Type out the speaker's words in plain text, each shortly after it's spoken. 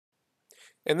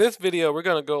In this video, we're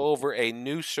going to go over a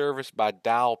new service by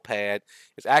Dialpad.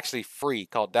 It's actually free,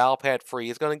 called Dialpad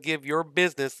Free. It's going to give your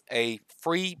business a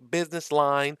free business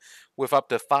line with up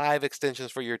to 5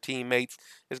 extensions for your teammates.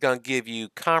 It's going to give you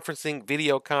conferencing,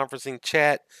 video conferencing,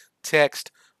 chat,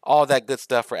 text, all that good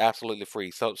stuff for absolutely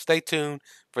free. So stay tuned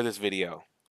for this video.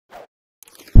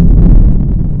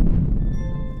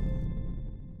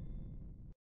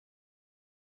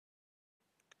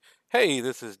 Hey,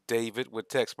 this is David with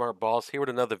Tech Smart Boss here with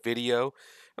another video.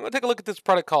 I'm going to take a look at this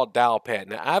product called Dialpad.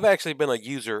 Now, I've actually been a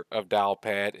user of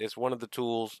Dialpad. It's one of the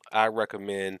tools I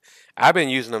recommend. I've been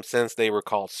using them since they were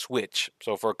called Switch,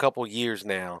 so for a couple years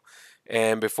now.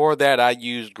 And before that, I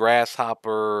used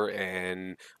Grasshopper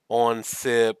and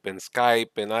OnSip and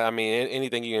Skype and I mean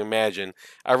anything you can imagine.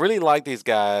 I really like these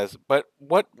guys, but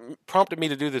what prompted me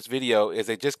to do this video is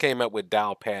they just came up with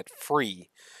Dialpad Free,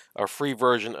 a free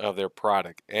version of their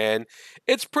product. And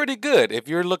it's pretty good. If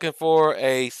you're looking for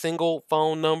a single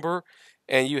phone number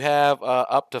and you have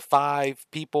up to 5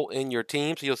 people in your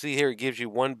team, so you'll see here it gives you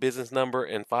 1 business number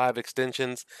and 5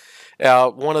 extensions.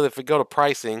 If you go to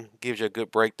pricing, gives you a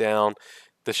good breakdown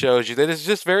that shows you that it's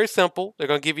just very simple. They're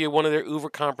going to give you one of their Uber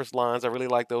conference lines. I really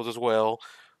like those as well.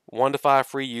 1 to 5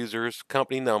 free users,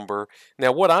 company number.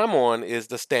 Now, what I'm on is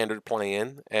the standard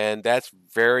plan, and that's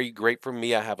very great for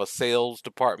me. I have a sales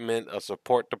department, a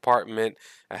support department.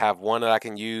 I have one that I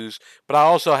can use, but I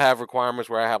also have requirements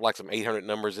where I have like some 800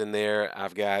 numbers in there.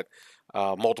 I've got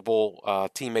multiple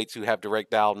teammates who have direct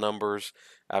dial numbers.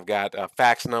 I've got a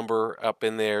fax number up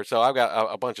in there. So I've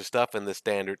got a bunch of stuff in the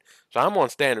standard. So I'm on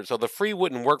standard. So the free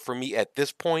wouldn't work for me at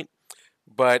this point.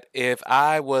 But if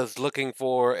I was looking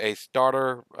for a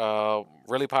starter,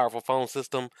 really powerful phone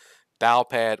system,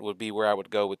 Dialpad would be where I would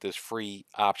go with this free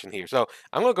option here. So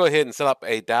I'm going to go ahead and set up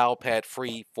a Dialpad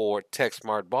free for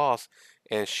TechSmart Boss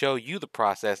and show you the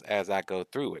process as I go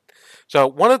through it. So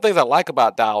one of the things I like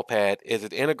about Dialpad is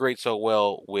it integrates so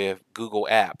well with Google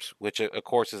Apps, which of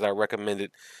course is our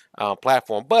recommended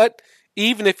platform. But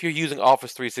even if you're using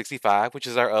Office 365, which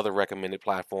is our other recommended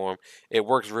platform, it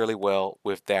works really well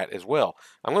with that as well.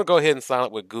 I'm going to go ahead and sign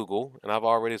up with Google, and I've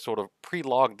already sort of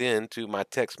pre-logged in to my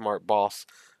TechSmart Boss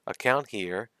account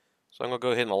here. So I'm going to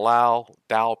go ahead and allow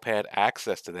Dialpad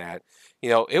access to that.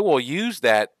 It will use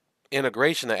that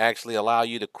integration to actually allow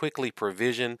you to quickly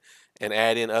provision and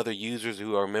add in other users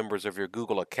who are members of your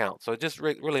Google account. So it just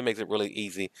really makes it really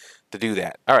easy to do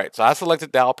that. All right, so I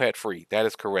selected Dialpad free. That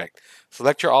is correct.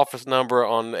 Select your office number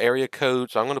on the area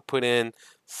code. So I'm going to put in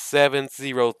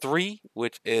 703,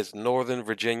 which is Northern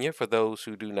Virginia for those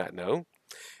who do not know.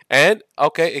 And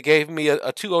okay, it gave me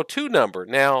a 202 number.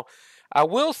 Now, I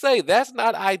will say that's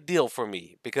not ideal for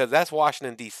me because that's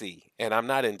Washington, D.C., and I'm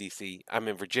not in D.C., I'm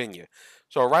in Virginia.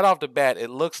 So right off the bat, it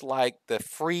looks like the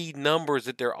free numbers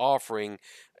that they're offering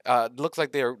looks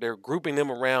like they're grouping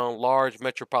them around large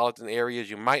metropolitan areas.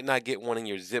 You might not get one in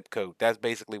your zip code. That's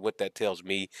basically what that tells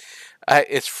me.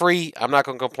 It's free. I'm not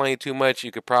going to complain too much.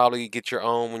 You could probably get your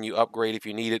own when you upgrade if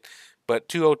you need it. But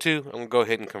 202, I'm going to go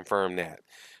ahead and confirm that.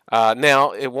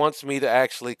 Now, it wants me to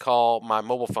actually call my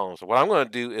mobile phone. So what I'm going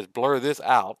to do is blur this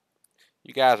out.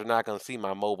 You guys are not going to see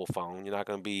my mobile phone. You're not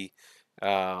going to be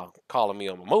calling me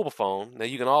on my mobile phone. Now,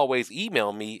 you can always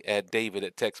email me at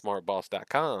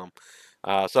david@techsmartboss.com.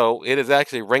 So it is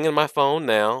actually ringing my phone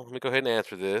now. Let me go ahead and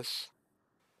answer this.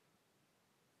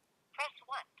 Press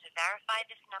 1 to verify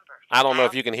this number. I don't know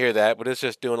if you can hear that, but it's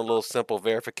just doing a little simple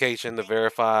verification to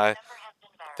verify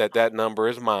that number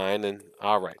is mine. And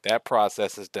all right, that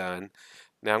process is done.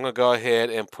 Now I'm going to go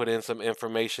ahead and put in some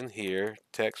information here.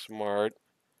 TechSmart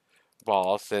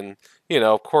Boss. And,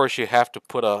 of course, you have to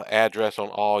put an address on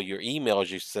all your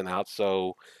emails you send out.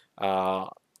 So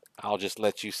I'll just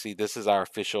let you see this is our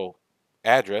official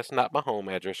address, not my home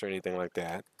address or anything like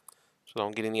that. So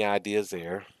don't get any ideas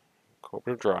there.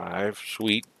 Corporate Drive,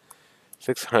 Suite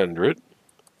 600.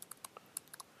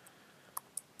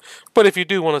 But if you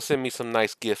do want to send me some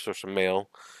nice gifts or some mail,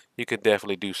 you could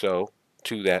definitely do so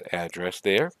to that address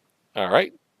there. All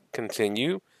right,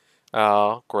 continue.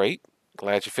 Great.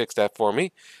 Glad you fixed that for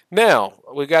me. Now,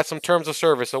 we got some terms of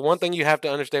service. So one thing you have to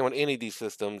understand with any of these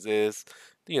systems is,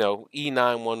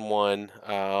 E911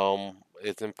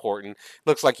 is important.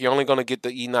 Looks like you're only going to get the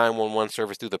E911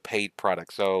 service through the paid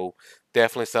product. So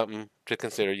definitely something to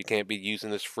consider. You can't be using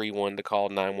this free one to call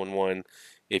 911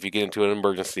 if you get into an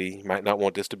emergency. You might not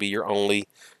want this to be your only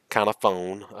kind of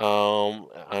phone.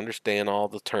 Understand all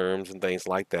the terms and things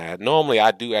like that. Normally,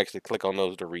 I do actually click on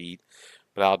those to read,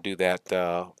 but I'll do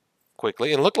that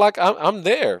quickly. And look like I'm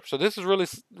there. So this is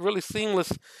really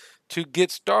seamless to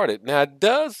get started. Now it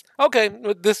does, okay,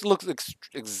 this looks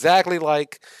exactly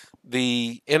like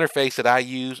the interface that I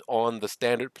use on the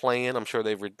standard plan. I'm sure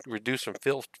they've reduced some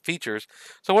features.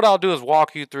 So what I'll do is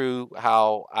walk you through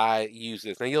how I use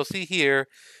this. Now you'll see here,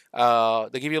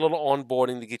 they give you a little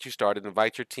onboarding to get you started.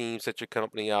 Invite your team, set your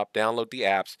company up, download the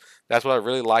apps. That's what I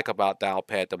really like about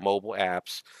Dialpad, the mobile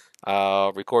apps.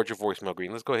 Record your voicemail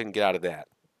greeting. Let's go ahead and get out of that.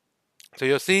 So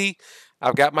you'll see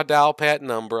I've got my Dialpad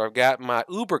number. I've got my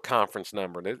Uber conference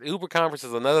number. The Uber conference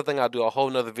is another thing I'll do a whole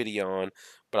nother video on,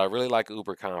 but I really like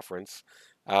Uber conference.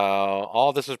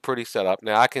 All this is pretty set up.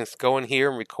 Now I can go in here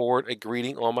and record a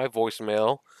greeting on my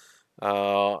voicemail.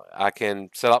 I can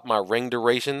set up my ring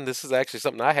duration. This is actually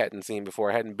something I hadn't seen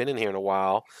before. I hadn't been in here in a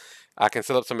while. I can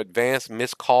set up some advanced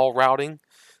missed call routing.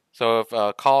 So if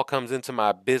a call comes into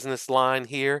my business line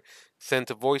here, send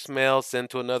to voicemail, send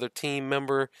to another team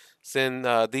member, send,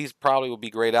 these probably will be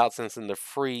grayed out since in the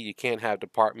free you can't have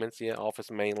departments. Yeah, office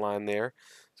main line there.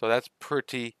 So that's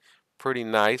pretty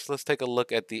nice. Let's take a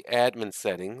look at the admin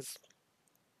settings.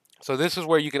 So this is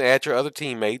where you can add your other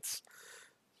teammates.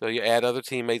 So you add other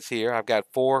teammates here. I've got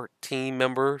 4 team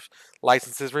members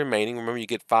licenses remaining. Remember, you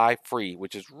get 5 free,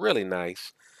 which is really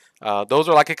nice. Those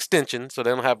are like extensions, so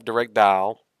they don't have direct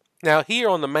dial. Now here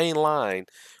on the main line,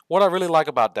 what I really like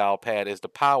about Dialpad is the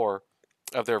power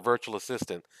of their virtual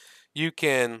assistant. You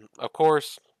can, of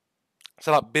course,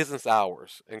 set up business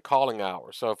hours and calling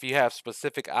hours. So if you have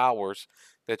specific hours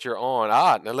that you're on,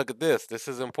 now look at this. This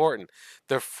is important.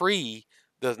 The free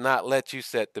does not let you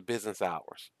set the business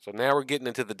hours. So now we're getting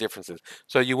into the differences.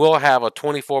 So you will have a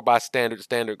 24 by standard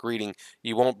greeting.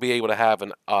 You won't be able to have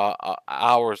an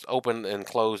hours open and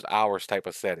closed hours type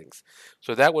of settings.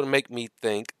 So that would make me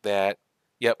think that,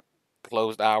 yep,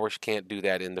 closed hours can't do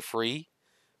that in the free.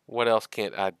 What else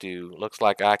can't I do? Looks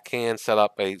like I can set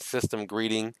up a system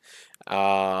greeting,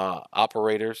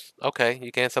 operators. Okay, you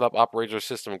can set up operator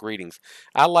system greetings.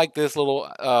 I like this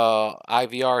little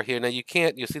IVR here. Now you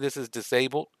can't, you see this is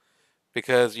disabled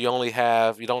because you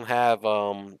don't have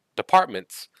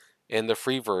departments in the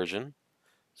free version.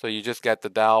 So you just got the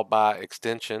dial by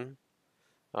extension.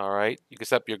 All right, you can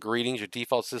set up your greetings, your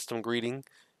default system greeting,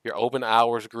 your open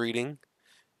hours greeting.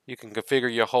 You can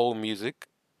configure your hold music.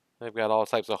 They've got all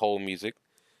types of hold music.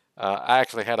 I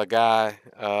actually had a guy,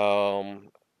 I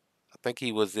think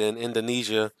he was in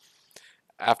Indonesia.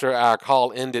 After our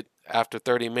call ended, after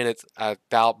 30 minutes, I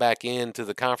dialed back into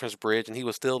the conference bridge and he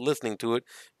was still listening to it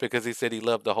because he said he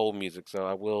loved the hold music. So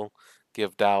I will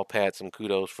give Dialpad some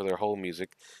kudos for their hold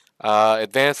music.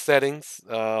 Advanced settings,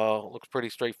 looks pretty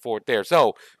straightforward there.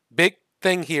 So big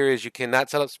thing here is you cannot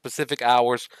set up specific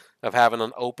hours of having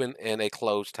an open and a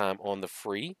close time on the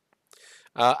free.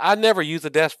 I never use the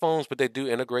desk phones, but they do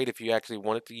integrate if you actually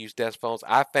wanted to use desk phones.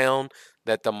 I found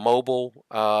that the mobile,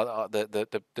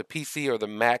 the PC or the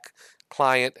Mac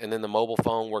client and then the mobile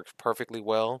phone works perfectly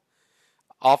well.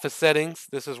 Office settings,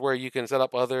 this is where you can set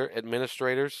up other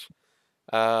administrators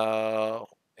uh,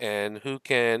 and who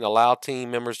can allow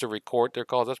team members to record their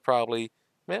calls. That's probably,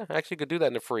 yeah, actually you could do that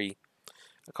in the free.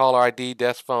 Caller ID,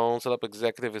 desk phone, set up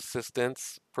executive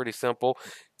assistants, pretty simple.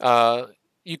 Uh,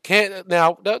 you can't,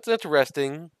 now that's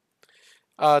interesting.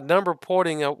 Number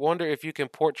porting, I wonder if you can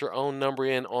port your own number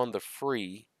in on the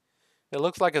free. It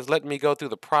looks like it's letting me go through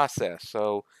the process.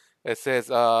 So it says,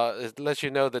 it lets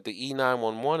you know that the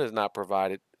E911 is not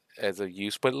provided as a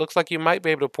use, but it looks like you might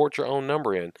be able to port your own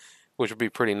number in, which would be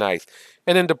pretty nice.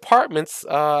 And in departments,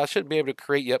 I should be able to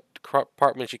create, yep,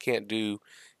 departments you can't do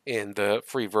in the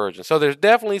free version. So there's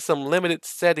definitely some limited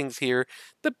settings here.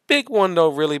 The big one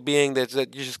though really being that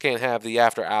you just can't have the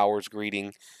after hours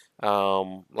greeting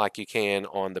like you can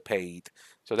on the paid.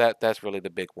 So that's really the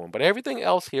big one. But everything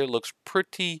else here looks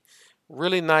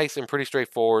really nice and pretty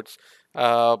straightforward.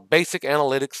 Basic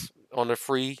analytics on the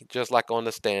free, just like on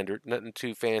the standard. Nothing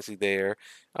too fancy there.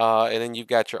 And then you've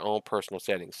got your own personal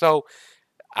settings. So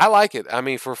I like it. I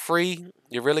mean, for free,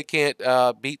 you really can't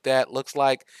beat that. Looks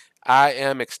like I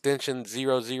am extension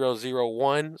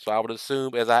 0001. So I would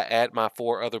assume as I add my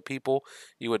 4 other people,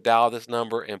 you would dial this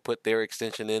number and put their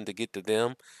extension in to get to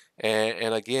them.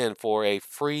 And again, for a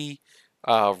free,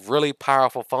 really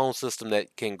powerful phone system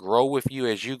that can grow with you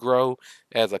as you grow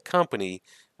as a company,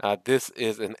 this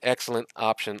is an excellent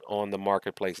option on the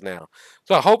marketplace now.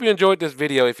 So I hope you enjoyed this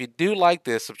video. If you do like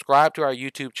this, subscribe to our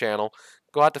YouTube channel.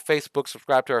 Go out to Facebook,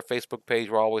 subscribe to our Facebook page.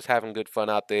 We're always having good fun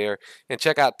out there. And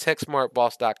check out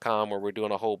TechSmartBoss.com where we're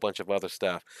doing a whole bunch of other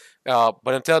stuff. But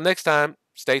until next time,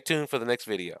 stay tuned for the next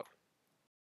video.